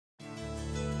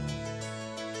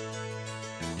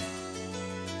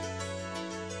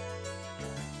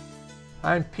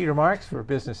I'm Peter Marx for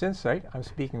Business Insight. I'm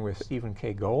speaking with Stephen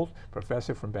K. Gold,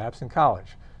 professor from Babson College.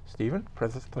 Stephen,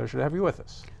 pleasure to have you with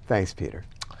us. Thanks, Peter.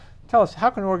 Tell us,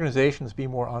 how can organizations be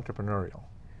more entrepreneurial?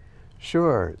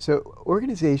 Sure. So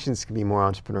organizations can be more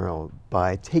entrepreneurial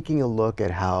by taking a look at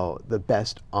how the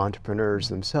best entrepreneurs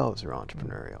themselves are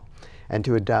entrepreneurial, and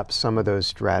to adopt some of those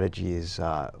strategies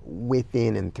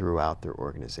within and throughout their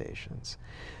organizations.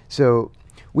 So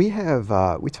we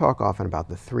talk often about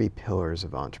the 3 pillars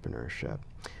of entrepreneurship.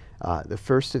 The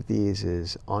first of these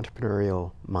is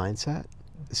entrepreneurial mindset.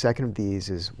 The second of these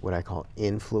is what I call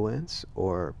influence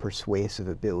or persuasive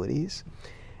abilities.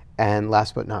 And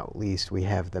last but not least, we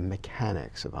have the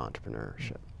mechanics of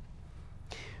entrepreneurship.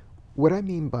 What I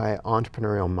mean by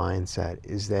entrepreneurial mindset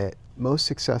is that most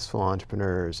successful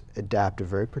entrepreneurs adapt a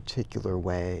very particular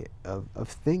way of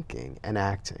thinking and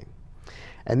acting.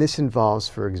 And this involves,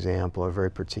 for example, a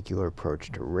very particular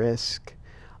approach to risk.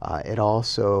 It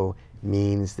also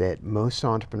means that most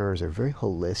entrepreneurs are very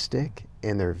holistic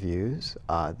in their views.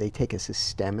 They take a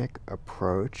systemic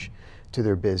approach to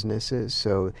their businesses,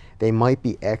 so they might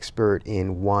be expert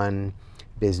in one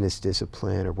business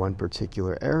discipline or one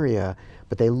particular area,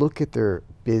 but they look at their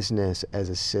business as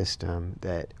a system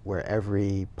where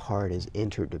every part is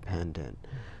interdependent.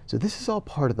 So this is all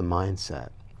part of the mindset.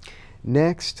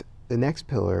 Next, the next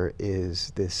pillar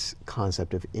is this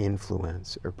concept of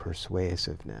influence or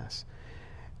persuasiveness.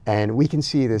 And we can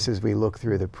see this as we look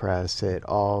through the press at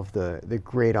all of the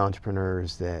great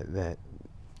entrepreneurs that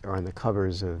are on the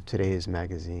covers of today's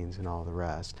magazines and all the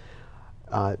rest.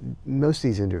 Most of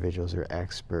these individuals are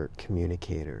expert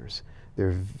communicators.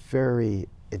 They're very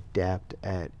adept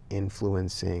at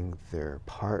influencing their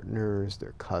partners,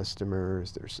 their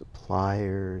customers, their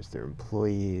suppliers, their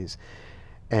employees.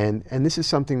 And this is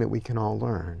something that we can all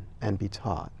learn and be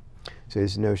taught. So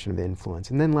there's a notion of influence.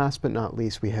 And then last but not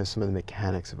least, we have some of the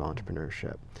mechanics of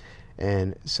entrepreneurship.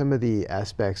 And some of the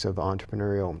aspects of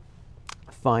entrepreneurial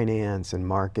finance and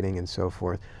marketing and so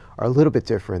forth are a little bit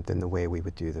different than the way we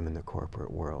would do them in the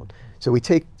corporate world. So we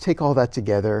take all that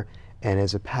together, and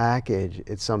as a package,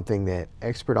 it's something that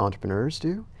expert entrepreneurs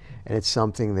do, and it's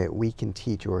something that we can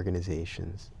teach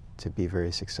organizations to be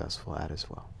very successful at as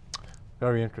well.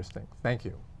 Very interesting. Thank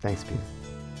you. Thanks, Peter.